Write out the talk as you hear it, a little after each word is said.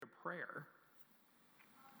prayer.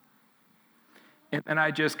 And then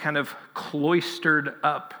I just kind of cloistered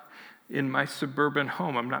up in my suburban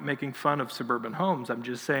home. I'm not making fun of suburban homes. I'm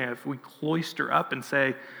just saying if we cloister up and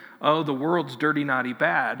say, oh, the world's dirty, naughty,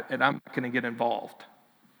 bad, and I'm not going to get involved.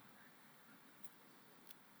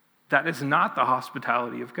 That is not the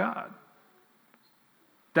hospitality of God.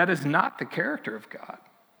 That is not the character of God.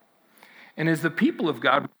 And as the people of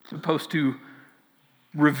God, we're supposed to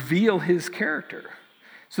reveal his character.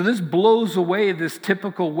 So this blows away this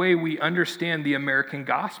typical way we understand the American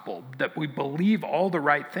gospel, that we believe all the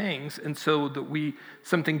right things, and so that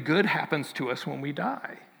something good happens to us when we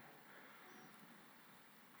die.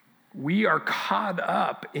 We are caught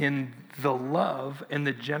up in the love and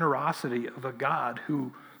the generosity of a God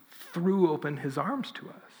who threw open his arms to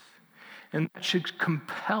us. And that should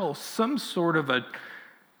compel some sort of a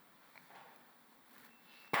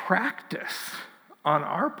practice on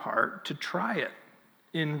our part to try it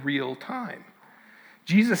in real time.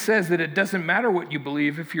 Jesus says that it doesn't matter what you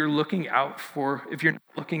believe if you're not looking out for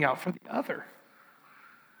the other.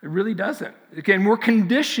 It really doesn't. Again, we're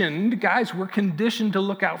conditioned to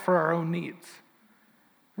look out for our own needs.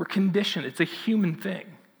 We're conditioned. It's a human thing.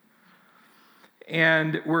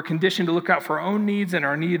 And we're conditioned to look out for our own needs and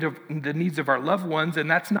the needs of our loved ones,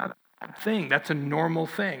 and that's not a bad thing. That's a normal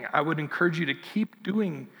thing. I would encourage you to keep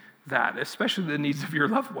doing that, especially the needs of your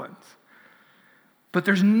loved ones. But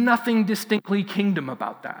there's nothing distinctly kingdom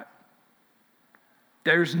about that.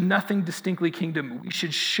 There's nothing distinctly kingdom. We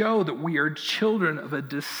should show that we are children of a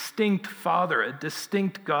distinct Father, a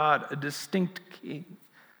distinct God, a distinct King.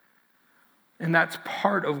 And that's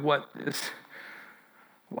part of what this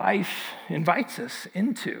life invites us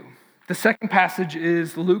into. The second passage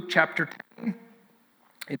is Luke chapter 10.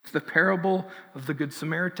 It's the parable of the Good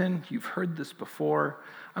Samaritan. You've heard this before.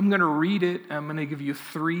 I'm going to read it. I'm going to give you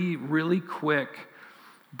 3 really quick,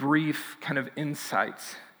 brief kind of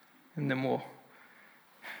insights, and then we'll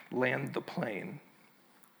land the plane.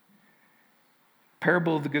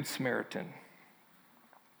 Parable of the Good Samaritan.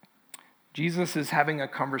 Jesus is having a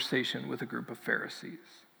conversation with a group of Pharisees.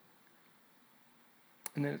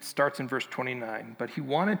 And then it starts in verse 29. But he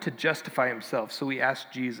wanted to justify himself, so he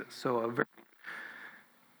asked Jesus. So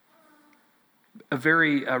a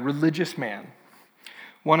very religious man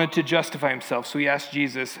wanted to justify himself, so he asked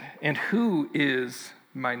Jesus, and who is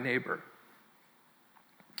my neighbor?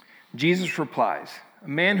 Jesus replies, a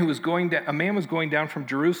man was going down from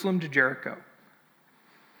Jerusalem to Jericho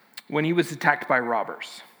when he was attacked by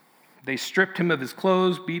robbers. They stripped him of his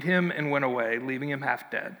clothes, beat him, and went away, leaving him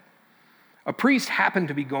half dead. A priest happened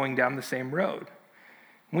to be going down the same road.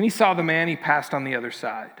 When he saw the man, he passed on the other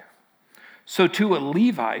side. So too a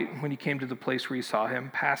Levite, when he came to the place where he saw him,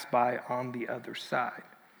 passed by on the other side.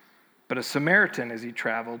 But a Samaritan, as he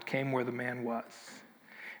traveled, came where the man was.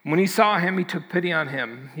 When he saw him, he took pity on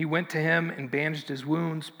him. He went to him and bandaged his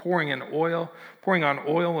wounds, pouring on oil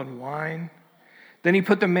and wine. Then he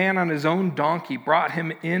put the man on his own donkey, brought him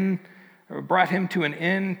to an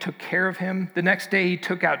inn, took care of him. The next day he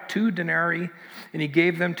took out 2 denarii, and he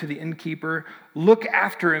gave them to the innkeeper. Look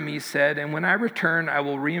after him, he said, and when I return, I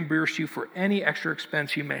will reimburse you for any extra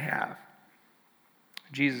expense you may have.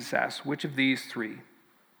 Jesus asked, which of these 3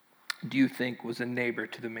 do you think was a neighbor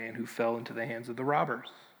to the man who fell into the hands of the robbers?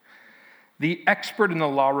 The expert in the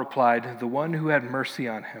law replied, the one who had mercy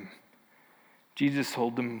on him. Jesus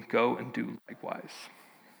told them, go and do likewise.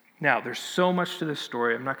 Now, there's so much to this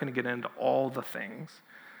story. I'm not going to get into all the things,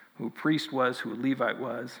 who a priest was, who a Levite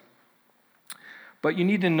was. But you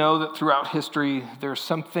need to know that throughout history, there's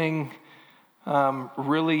something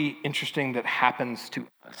really interesting that happens to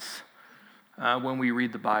us when we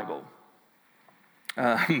read the Bible.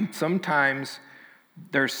 Sometimes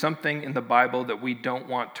there's something in the Bible that we don't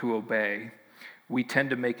want to obey. We tend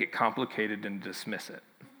to make it complicated and dismiss it.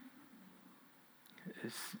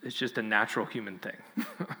 It's just a natural human thing.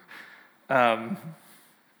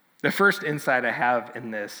 The first insight I have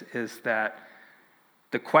in this is that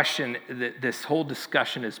this whole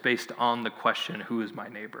discussion is based on the question, who is my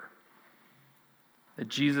neighbor? That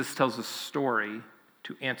Jesus tells a story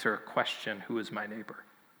to answer a question, who is my neighbor?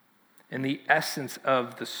 And the essence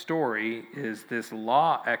of the story is this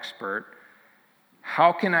law expert,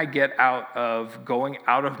 how can I get out of going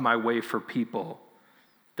out of my way for people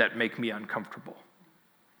that make me uncomfortable?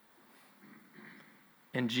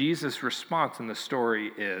 And Jesus' response in the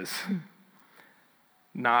story is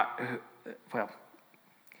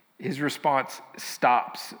his response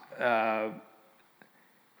stops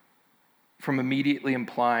from immediately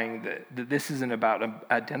implying that this isn't about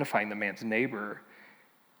identifying the man's neighbor.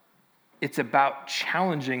 It's about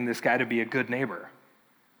challenging this guy to be a good neighbor.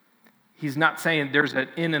 he's not saying there's an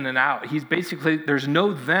in and an out. He's basically, there's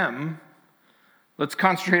no them. Let's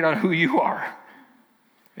concentrate on who you are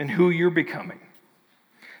and who you're becoming.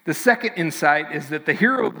 The second insight is that the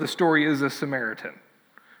hero of the story is a Samaritan,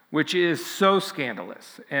 which is so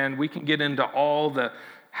scandalous. And we can get into all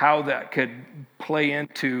how that could play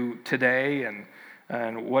into today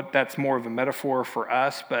and what that's more of a metaphor for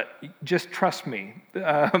us. But just trust me,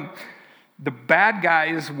 the bad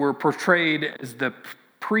guys were portrayed as the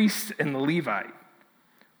priest and the Levite,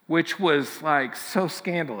 which was like so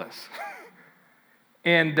scandalous.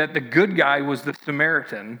 And that the good guy was the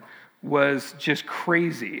Samaritan was just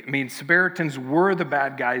crazy. I mean, Samaritans were the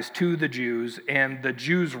bad guys to the Jews, and the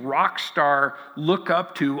Jews' rock star look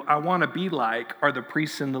up to, I want to be like, are the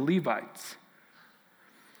priests and the Levites.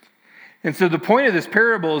 And so the point of this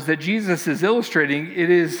parable is that Jesus is illustrating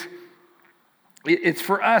it's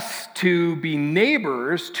for us to be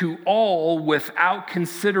neighbors to all without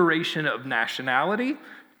consideration of nationality,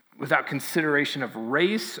 without consideration of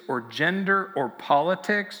race or gender or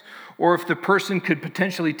politics, or if the person could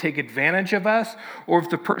potentially take advantage of us, or if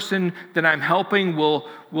the person that I'm helping will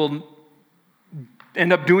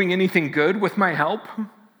end up doing anything good with my help.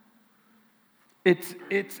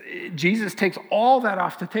 Jesus takes all that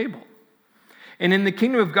off the table. And in the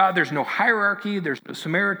kingdom of God, there's no hierarchy, there's no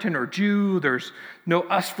Samaritan or Jew, there's no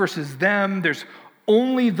us versus them. There's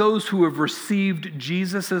only those who have received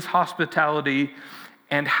Jesus' hospitality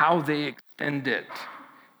and how they extend it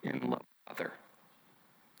in love for others.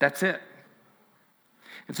 That's it.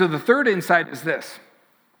 And so the third insight is this.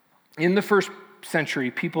 In the first century,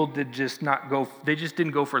 people didn't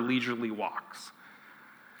go for leisurely walks.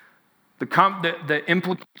 The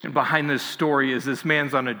implication behind this story is this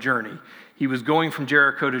man's on a journey. He was going from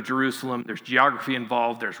Jericho to Jerusalem. There's geography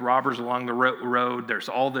involved. There's robbers along the road. There's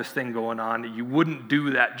all this thing going on. You wouldn't do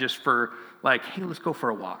that just for like, hey, let's go for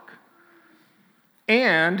a walk.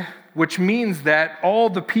 And which means that all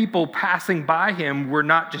the people passing by him were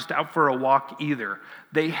not just out for a walk either.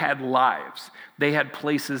 They had lives. They had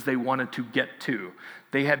places they wanted to get to.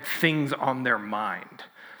 They had things on their mind.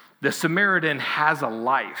 The Samaritan has a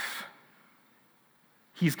life.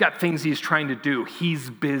 He's got things he's trying to do. He's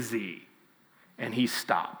busy, and he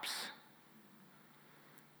stops.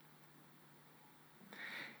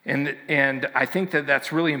 And I think that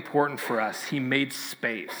that's really important for us. He made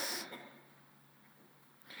space.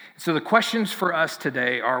 So the questions for us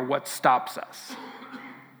today are what stops us?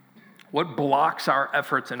 What blocks our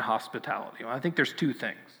efforts in hospitality? Well, I think there's two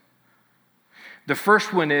things. The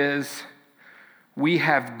first one is we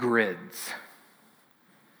have grids.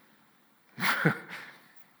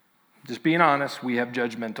 Just being honest, we have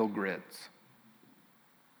judgmental grids.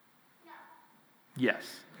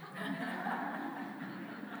 Yes.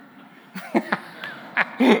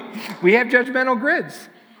 We have judgmental grids.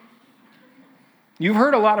 You've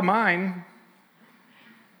heard a lot of mine.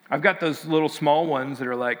 I've got those little small ones that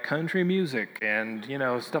are like country music and,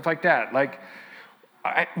 stuff like that.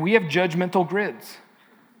 We have judgmental grids.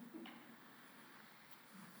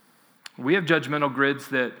 We have judgmental grids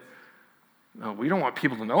that we don't want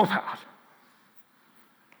people to know about.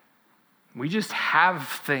 We just have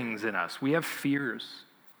things in us. We have fears.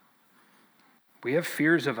 We have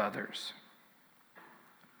fears of others.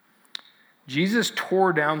 Jesus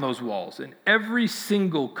tore down those walls in every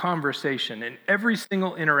single conversation, in every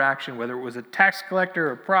single interaction, whether it was a tax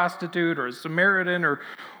collector, a prostitute, or a Samaritan, or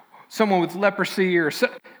someone with leprosy,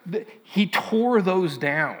 he tore those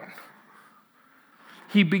down.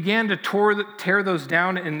 He began to tear those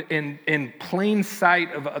down in plain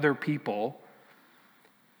sight of other people.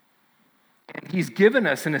 And he's given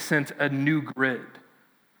us, in a sense, a new grid.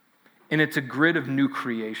 And it's a grid of new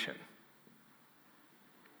creation.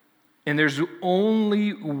 And there's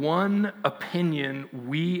only one opinion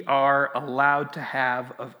we are allowed to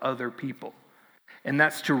have of other people. And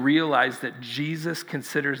that's to realize that Jesus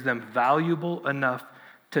considers them valuable enough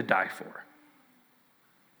to die for.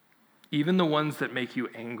 Even the ones that make you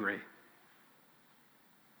angry.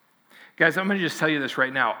 Guys, I'm going to just tell you this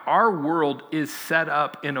right now. Our world is set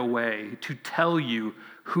up in a way to tell you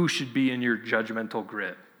who should be in your judgmental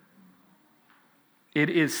grid. It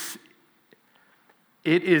is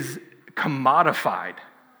commodified.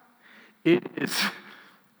 It is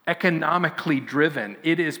economically driven.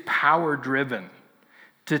 It is power driven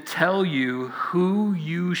to tell you who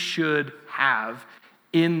you should have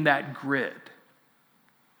in that grid.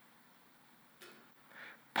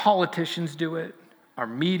 Politicians do it. Our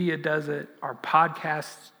media does it. Our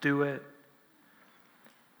podcasts do it.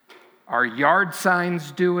 Our yard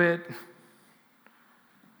signs do it.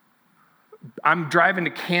 I'm driving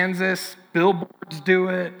to Kansas. Billboards do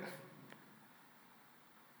it.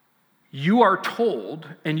 you are told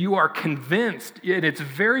and you are convinced, and it's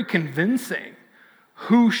very convincing,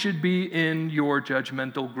 who should be in your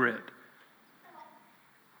judgmental grid.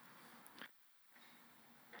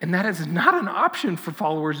 And that is not an option for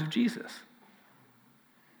followers of Jesus.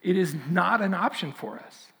 It is not an option for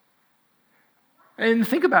us. And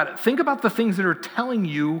think about it. Think about the things that are telling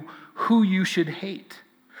you who you should hate,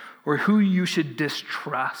 or who you should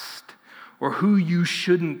distrust, or who you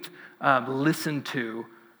shouldn't listen to.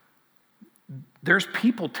 There's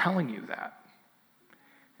people telling you that.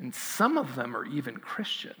 And some of them are even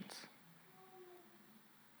Christians.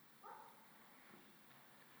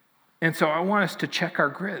 And so I want us to check our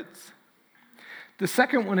grids. The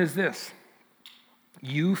second one is this.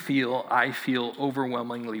 I feel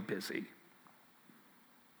overwhelmingly busy.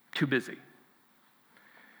 Too busy.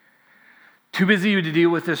 Too busy to deal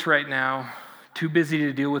with this right now. Too busy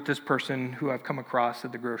to deal with this person who I've come across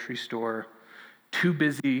at the grocery store. Too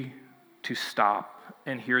busy to stop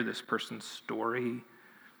and hear this person's story.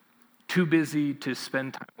 Too busy to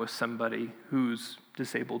spend time with somebody who's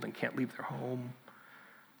disabled and can't leave their home.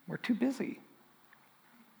 We're too busy.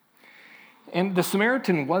 And the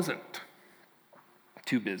Samaritan wasn't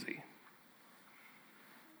too busy.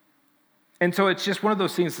 And so it's just one of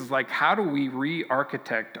those things, is like, how do we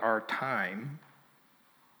re-architect our time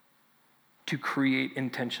to create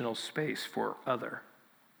intentional space for a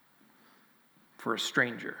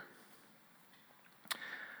stranger?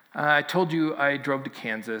 I told you I drove to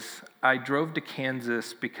Kansas. I drove to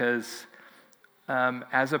Kansas because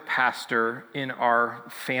as a pastor in our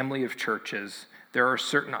family of churches, there are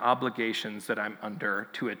certain obligations that I'm under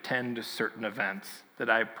to attend certain events that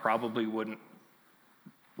I probably wouldn't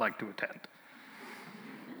like to attend.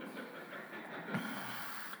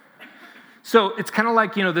 So it's kind of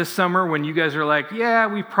like, this summer when you guys are like, yeah,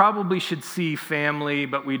 we probably should see family,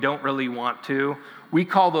 but we don't really want to. We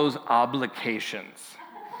call those obligations.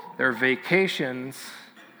 They're vacations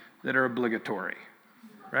that are obligatory,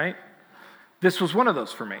 right? This was one of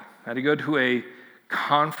those for me. I had to go to a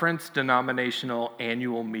conference denominational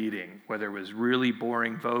annual meeting where there was really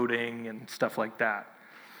boring voting and stuff like that.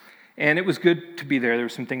 And it was good to be there. There were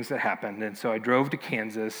some things that happened. And so I drove to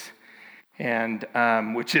Kansas, and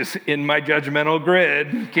which is in my judgmental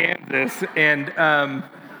grid, Kansas. And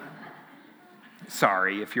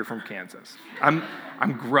sorry if you're from Kansas. I'm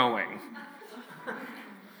growing.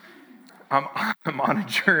 I'm on a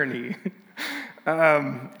journey.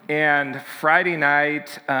 And Friday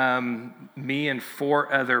night, me and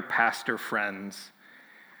 4 other pastor friends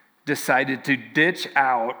decided to ditch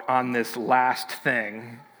out on this last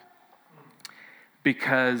thing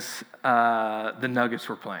because the Nuggets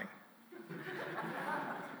were playing.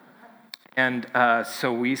 And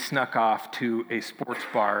so we snuck off to a sports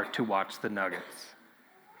bar to watch the Nuggets.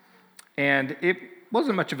 And it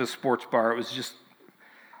wasn't much of a sports bar. It was just,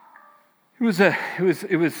 it was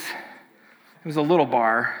a little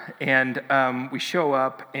bar. And we show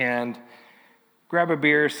up and grab a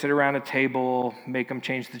beer, sit around a table, make them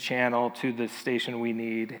change the channel to the station we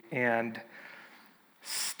need. And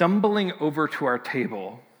stumbling over to our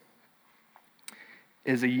table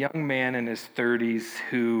is a young man in his 30s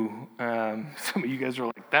who, some of you guys are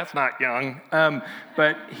like, that's not young.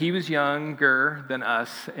 But he was younger than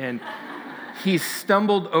us, and he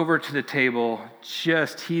stumbled over to the table.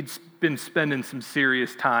 He'd been spending some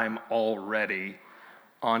serious time already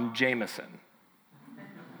on Jameson.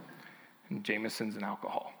 And Jameson's an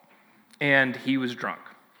alcohol. And he was drunk.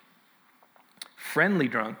 Friendly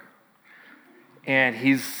drunk. And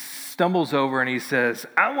he stumbles over and he says,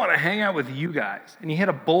 I want to hang out with you guys. And he had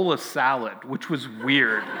a bowl of salad, which was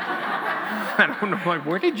weird. I don't know, like,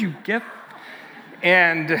 where did you get?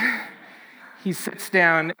 And he sits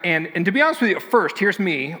down, and to be honest with you, first, here's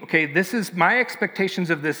me. Okay, this is my expectations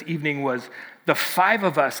of this evening was the 5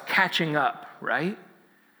 of us catching up, right?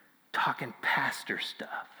 Talking pastor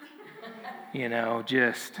stuff.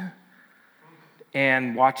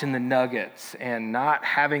 And watching the Nuggets and not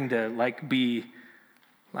having to be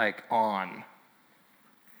on.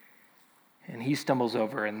 And he stumbles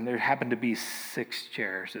over, and there happened to be 6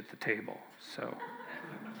 chairs at the table. So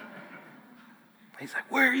he's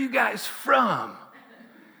like, where are you guys from?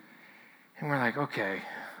 And we're like, okay,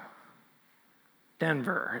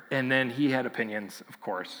 Denver. And then he had opinions, of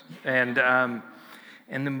course. But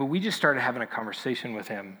we just started having a conversation with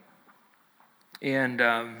him. And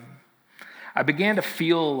I began to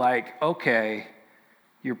feel like, okay,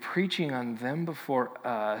 you're preaching on them before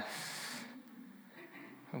us.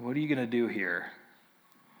 What are you going to do here?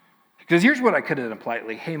 Because here's what I could have done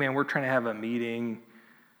politely. Hey, man, we're trying to have a meeting.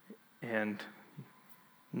 And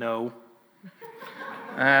no.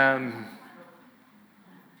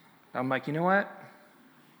 I'm like, you know what?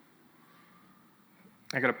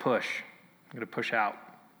 I got to push. I'm going to push out.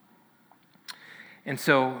 And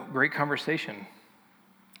so, great conversation.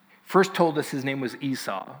 First told us his name was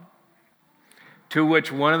Esau, to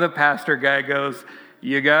which one of the pastor guy goes,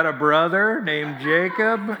 you got a brother named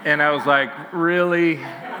Jacob? And I was like, really?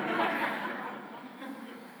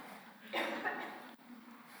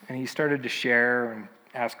 And he started to share and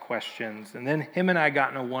ask questions. And then him and I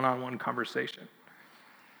got in a one-on-one conversation.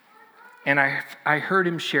 And I heard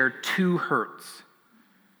him share 2 hurts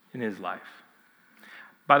in his life.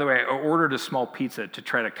 By the way, I ordered a small pizza to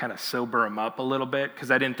try to kind of sober him up a little bit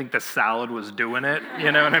because I didn't think the salad was doing it.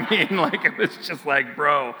 You know what I mean? Like, it was just like,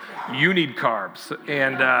 bro, you need carbs.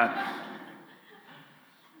 And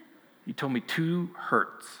he told me 2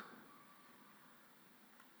 hurts.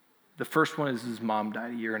 The first one is his mom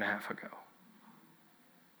died a year and a half ago.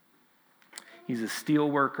 He's a steel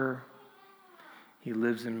worker. He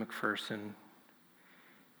lives in McPherson,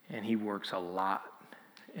 and he works a lot.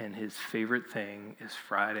 And his favorite thing is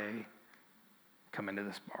Friday, come into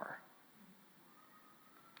this bar.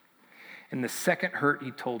 And the second hurt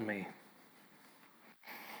he told me,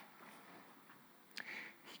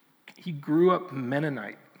 he grew up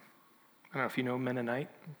Mennonite. I don't know if you know Mennonite.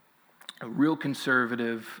 A real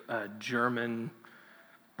conservative German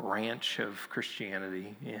branch of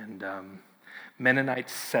Christianity. And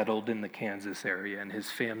Mennonites settled in the Kansas area, and his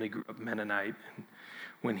family grew up Mennonite. And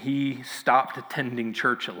when he stopped attending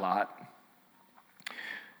church a lot,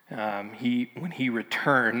 when he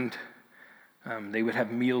returned, they would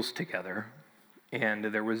have meals together, and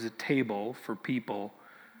there was a table for people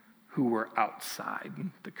who were outside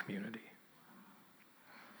the community.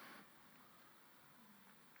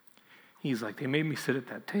 He's like, they made me sit at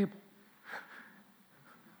that table.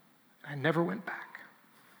 I never went back.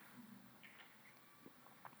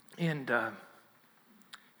 And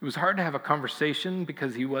it was hard to have a conversation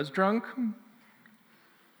because he was drunk,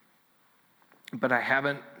 but I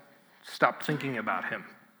haven't stopped thinking about him.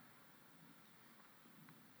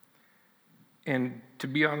 And to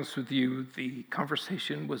be honest with you, the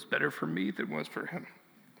conversation was better for me than it was for him.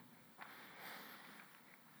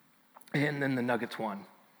 And then the Nuggets won.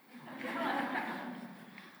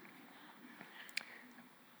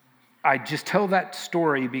 I just tell that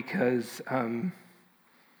story because I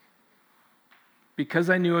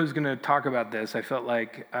knew I was going to talk about this, I felt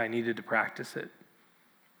like I needed to practice it.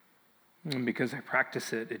 And because I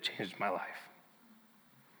practice it, it changed my life.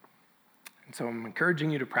 And so I'm encouraging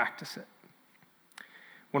you to practice it.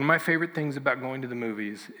 One of my favorite things about going to the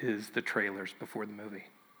movies is the trailers before the movie.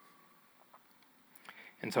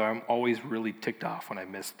 And so I'm always really ticked off when I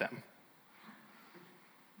miss them.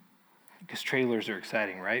 Because trailers are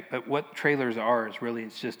exciting, right? But what trailers are is really,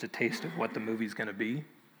 it's just a taste of what the movie's going to be.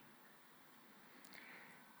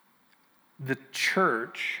 The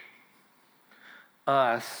church,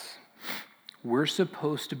 us, we're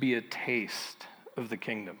supposed to be a taste of the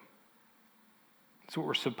kingdom. That's what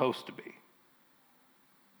we're supposed to be.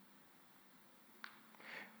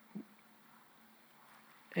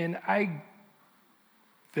 And I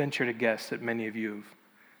venture to guess that many of you have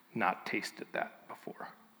not tasted that before.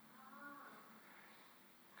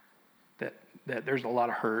 That there's a lot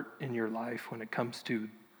of hurt in your life when it comes to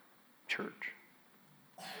church.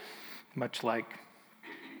 Much like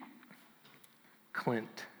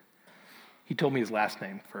Clint. He told me his last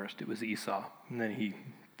name first. It was Esau, and then he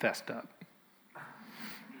fessed up.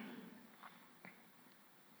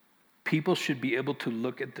 People should be able to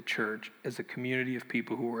look at the church as a community of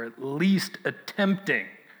people who are at least attempting,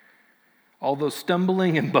 although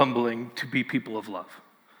stumbling and bumbling, to be people of love.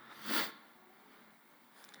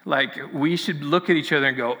 Like, we should look at each other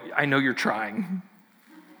and go, I know you're trying.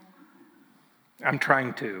 I'm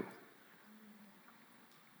trying too.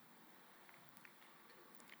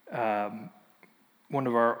 One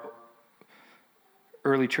of our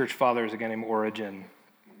early church fathers, a guy named Origen,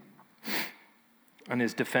 on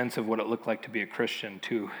his defense of what it looked like to be a Christian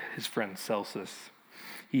to his friend Celsus,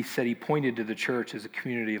 he said he pointed to the church as a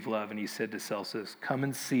community of love, and he said to Celsus, come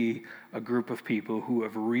and see a group of people who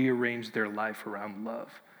have rearranged their life around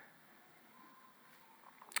love.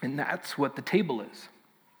 And that's what the table is.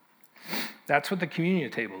 That's what the communion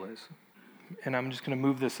table is. And I'm just going to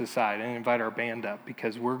move this aside and invite our band up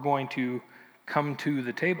because we're going to come to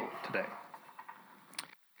the table today.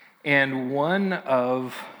 And one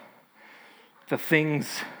of the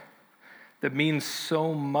things that means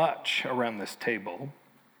so much around this table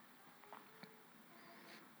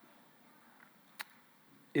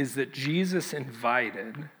is that Jesus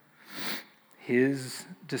invited his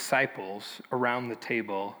disciples around the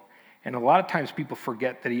table, and a lot of times people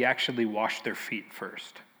forget that he actually washed their feet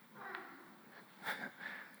first.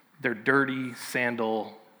 their dirty,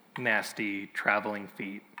 sandal, nasty, traveling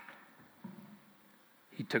feet.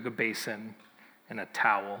 He took a basin and a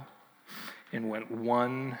towel and went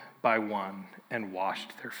one by one and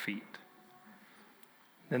washed their feet.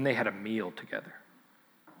 Then they had a meal together.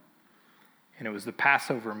 And it was the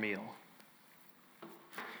Passover meal.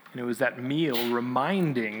 And it was that meal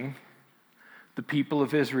reminding the people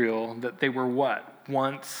of Israel that they were what?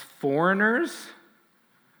 Once foreigners,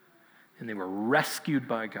 and they were rescued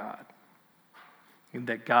by God. And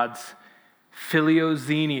that God's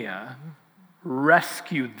philoxenia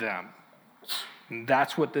rescued them. And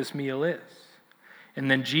that's what this meal is.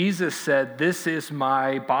 And then Jesus said, "This is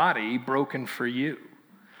my body broken for you.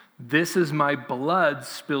 This is my blood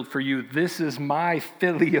spilled for you. This is my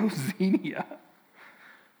philoxenia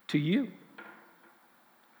to you."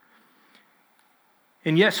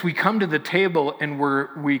 And yes, we come to the table and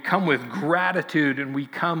we come with gratitude, and we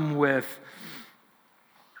come with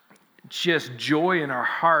just joy in our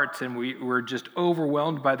hearts, and we're just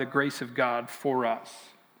overwhelmed by the grace of God for us.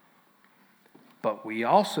 But we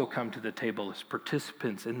also come to the table as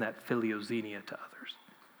participants in that philoxenia to others,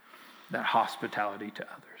 that hospitality to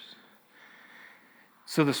others.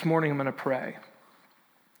 So this morning I'm going to pray.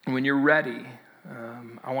 And when you're ready,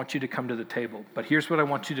 I want you to come to the table. But here's what I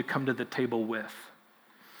want you to come to the table with.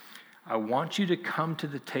 I want you to come to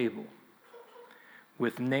the table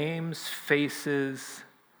with names, faces,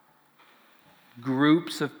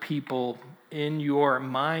 groups of people in your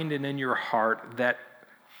mind and in your heart that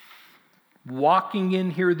walking in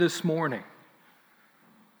here this morning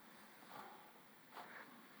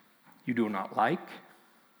you do not like,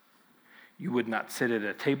 you would not sit at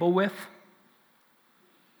a table with,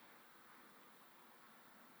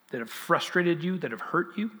 that have frustrated you, that have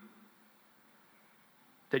hurt you,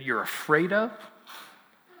 that you're afraid of.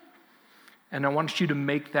 And I want you to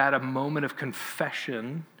make that a moment of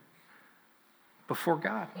confession before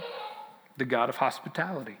God, the God of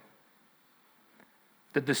hospitality.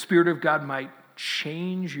 That the Spirit of God might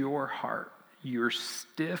change your heart. You're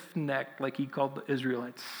stiff-necked, like he called the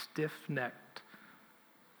Israelites, stiff-necked.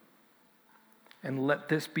 And let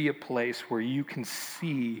this be a place where you can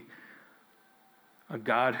see a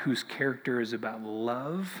God whose character is about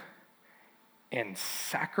love and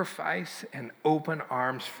sacrifice and open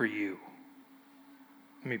arms for you.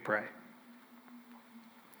 Let me pray.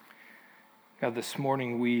 God, this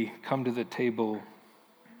morning we come to the table.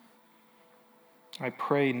 I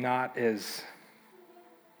pray not as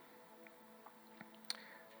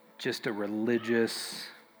just a religious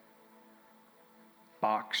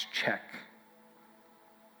box check,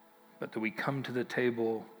 but that we come to the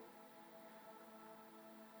table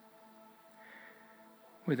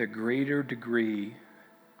with a greater degree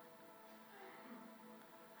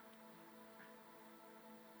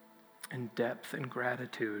and depth and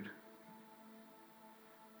gratitude,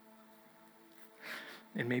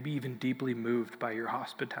 and maybe even deeply moved by your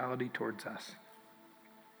hospitality towards us.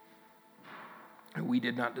 We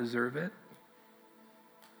did not deserve it,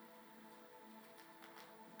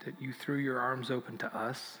 that you threw your arms open to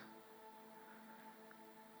us.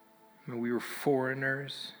 And we were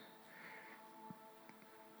foreigners.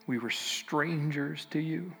 We were strangers to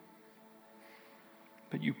you.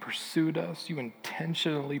 But you pursued us. You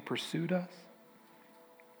intentionally pursued us.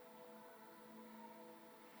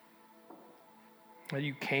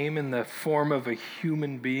 You came in the form of a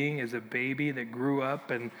human being as a baby that grew up,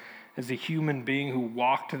 and as a human being who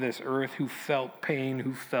walked to this earth, who felt pain,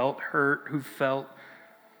 who felt hurt, who felt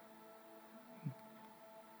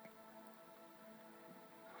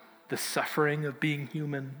the suffering of being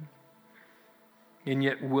human, and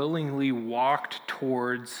yet willingly walked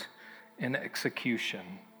towards an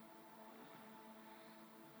execution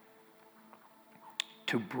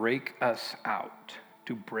to break us out,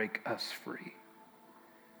 to break us free.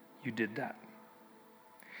 You did that.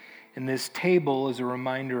 And this table is a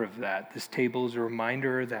reminder of that. This table is a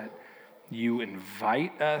reminder that you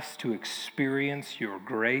invite us to experience your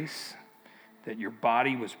grace, that your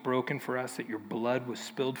body was broken for us, that your blood was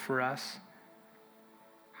spilled for us,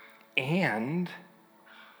 and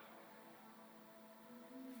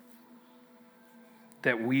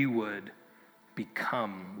that we would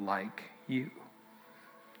become like you,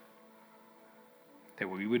 that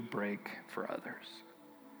we would break for others,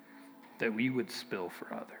 that we would spill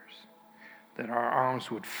for others, that our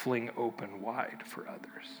arms would fling open wide for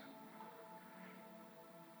others.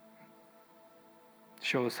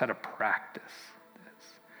 Show us how to practice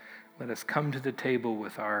this. Let us come to the table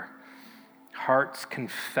with our hearts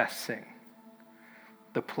confessing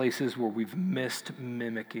the places where we've missed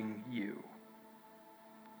mimicking you.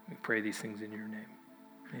 We pray these things in your name.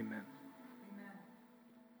 Amen.